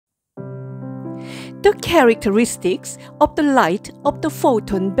The characteristics of the light of the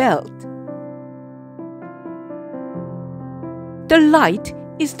photon belt. The light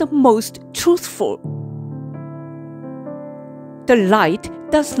is the most truthful. The light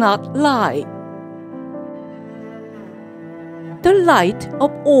does not lie. The light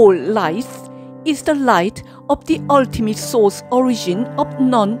of all lights is the light of the ultimate source origin of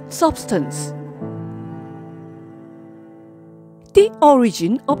non-substance. The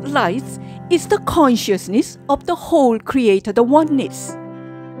origin of lights is the consciousness of the whole Creator, the Oneness.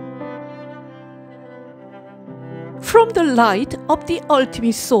 From the light of the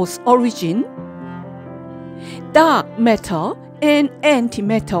ultimate source origin, dark matter and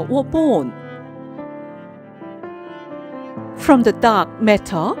antimatter were born. From the dark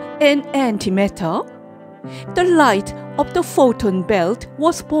matter and antimatter, the light of the photon belt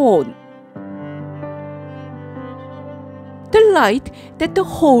was born. The light that the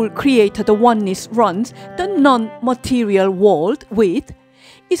whole Creator, the Oneness, runs the non-material world with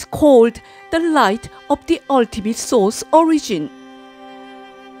is called the light of the ultimate source origin.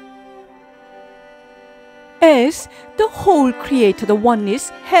 As the whole Creator, the Oneness,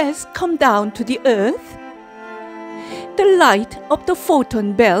 has come down to the earth, the light of the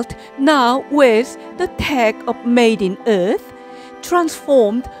photon belt now wears the tag of Made in Earth,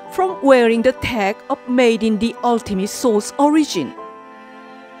 transformed from wearing the tag of Made in the ultimate source origin.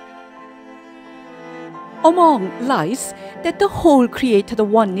 Among lights that the whole Creator, the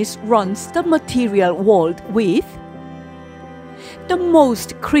Oneness, runs the material world with, the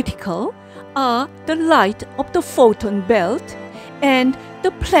most critical are the light of the photon belt and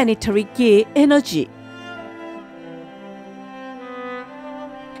the planetary gay energy.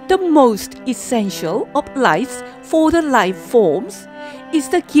 The most essential of lights for the life forms is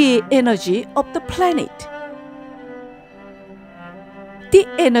the gay energy of the planet. The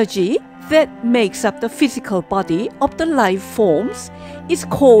energy that makes up the physical body of the life forms is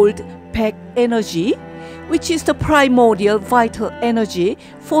called Pek energy, which is the primordial vital energy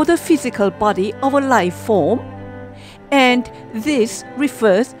for the physical body of a life form, and this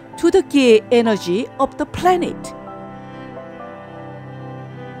refers to the gay energy of the planet.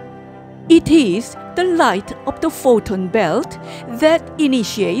 It is the light of the photon belt that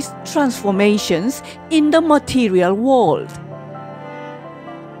initiates transformations in the material world.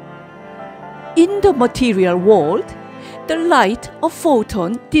 In the material world, the light of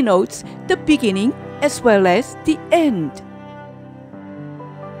photon denotes the beginning as well as the end.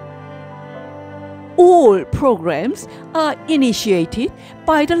 All programs are initiated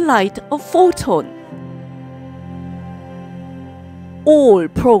by the light of photon. All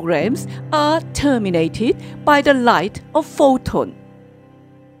programs are terminated by the light of photon.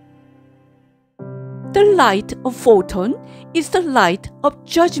 The light of photon is the light of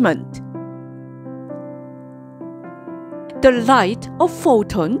judgment. The light of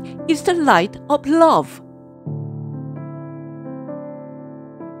photon is the light of love.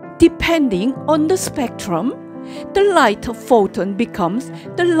 Depending on the spectrum, the light of photon becomes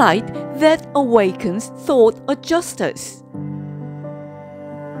the light that awakens thought of justice.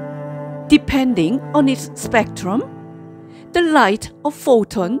 Depending on its spectrum, the light of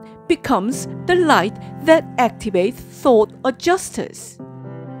photon becomes the light that activates thought of justice.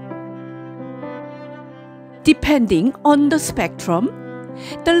 Depending on the spectrum,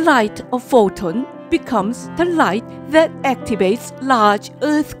 the light of photon becomes the light that activates large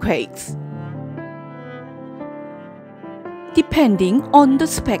earthquakes. Depending on the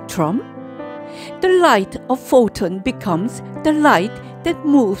spectrum, the light of photon becomes the light that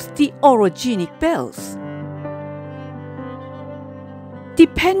moves the orogenic bells.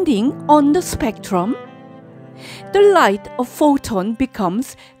 Depending on the spectrum, the light of photon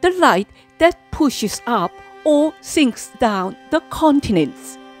becomes the light that pushes up or sinks down the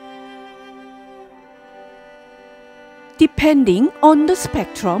continents. Depending on the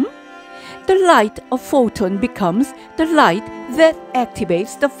spectrum, the light of photon becomes the light that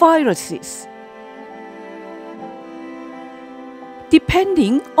activates the viruses.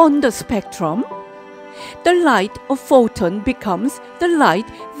 Depending on the spectrum, the light of photon becomes the light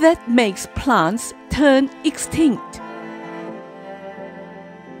that makes plants turn extinct.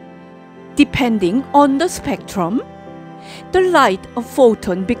 Depending on the spectrum, the light of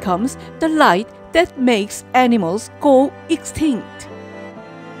photon becomes the light that makes animals go extinct.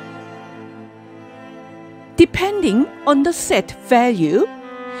 Depending on the set value,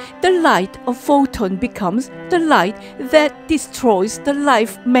 the light of photon becomes the light that destroys the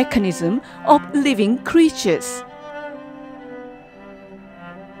life mechanism of living creatures.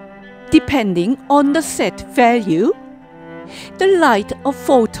 Depending on the set value, The light of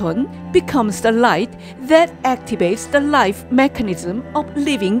photon becomes the light that activates the life mechanism of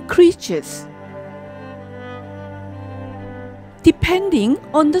living creatures. Depending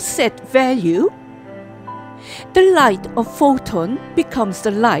on the set value, the light of photon becomes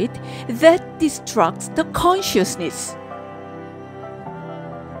the light that destructs the consciousness.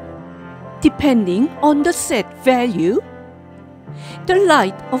 Depending on the set value, the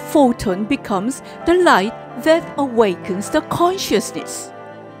light of photon becomes the light that awakens the consciousness.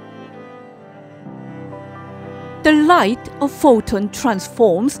 The light of photon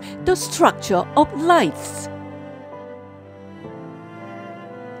transforms the structure of lights.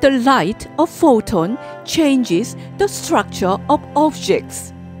 The light of photon changes the structure of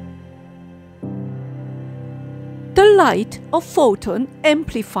objects. The light of photon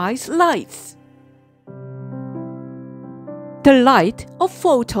amplifies lights. The light of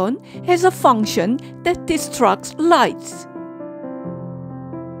photon has a function that destructs lights.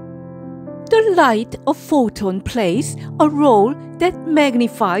 The light of photon plays a role that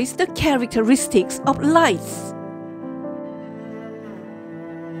magnifies the characteristics of lights.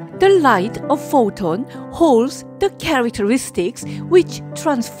 The light of photon holds the characteristics which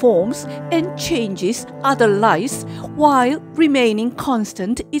transforms and changes other lights while remaining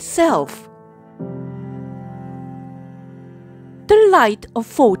constant itself. The light of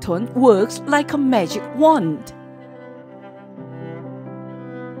photon works like a magic wand.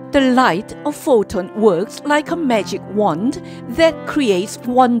 The light of photon works like a magic wand that creates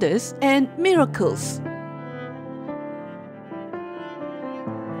wonders and miracles.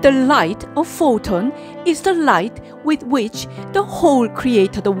 The light of photon is the light with which the whole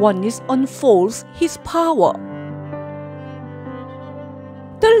Creator, the Oneness, unfolds His power.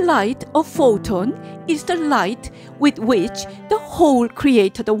 The light of photon is the light with which the whole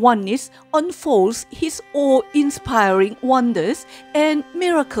Creator, the Oneness, unfolds His awe-inspiring wonders and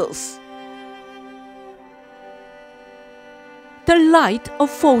miracles. The light of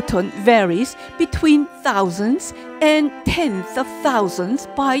photon varies between thousands and tens of thousands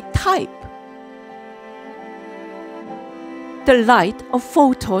by type. The light of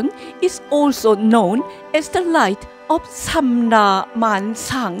photon is also known as the light of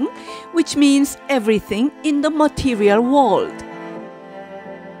Sam-Ra-Mahn-Sang, which means everything in the material world.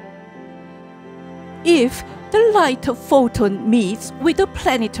 If the light of photon meets with the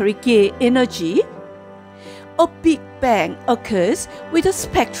planetary gay energy, a Big Bang occurs with a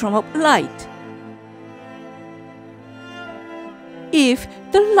spectrum of light. If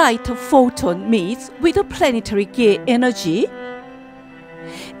the light of photon meets with the planetary gay energy,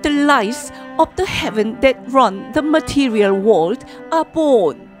 the lights of the heaven that run the material world are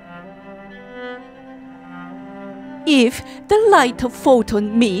born. If the light of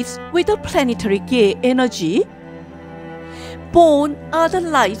photon meets with the planetary gay energy, born are the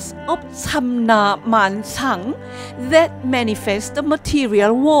lights of Sam-Ra-Mahn-Sang that manifest the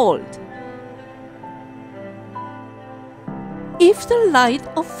material world. If the light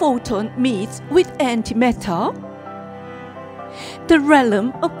of photon meets with antimatter, the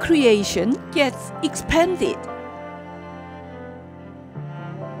realm of creation gets expanded.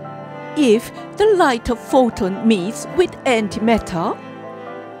 If the light of photon meets with antimatter,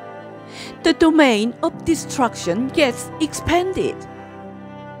 the domain of destruction gets expanded.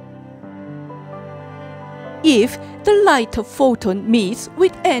 If the light of photon meets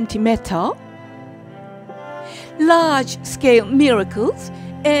with antimatter, large-scale miracles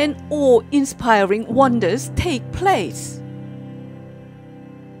and awe-inspiring wonders take place.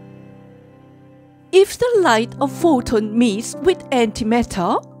 If the light of photon meets with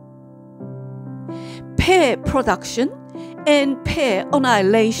antimatter, pair production and pair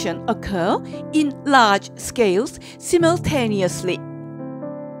annihilation occur in large scales simultaneously.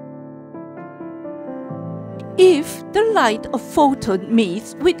 If the light of photon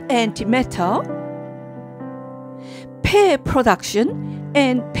meets with antimatter, pair production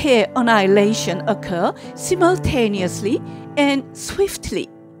and pair annihilation occur simultaneously and swiftly.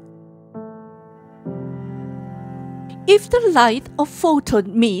 If the light of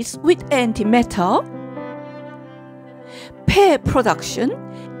photon meets with antimatter, pair production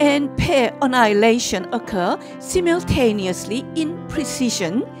and pair annihilation occur simultaneously in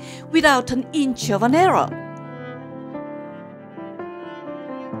precision without an inch of an error.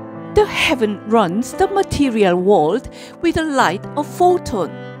 The heaven runs the material world with the light of photon.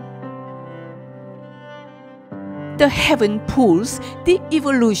 The heaven pulls the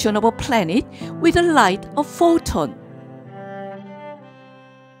evolution of a planet with the light of photon.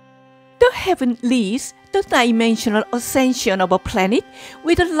 The heaven leads the dimensional ascension of a planet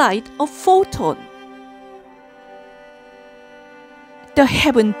with the light of photon. The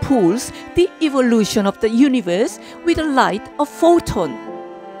heaven pulls the evolution of the universe with the light of photon.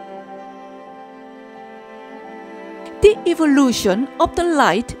 The evolution of the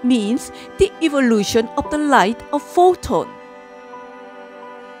light means the evolution of the light of photon.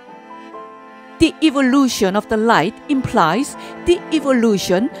 The evolution of the light implies the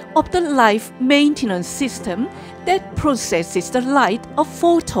evolution of the life maintenance system that processes the light of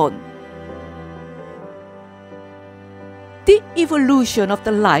photon. The evolution of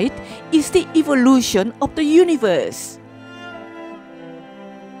the light is the evolution of the universe.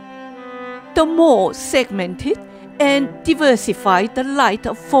 The more segmented and diversified the light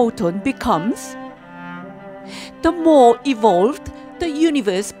of photon becomes, the more evolved the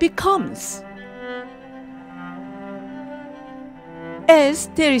universe becomes. As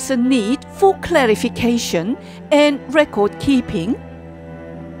there is a need for clarification and record keeping,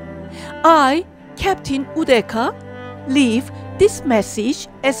 I, Captain Udeka, leave this message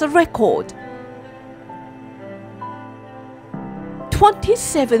as a record.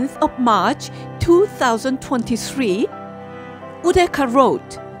 27th of March 2023, Udeka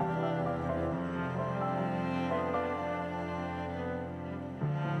wrote,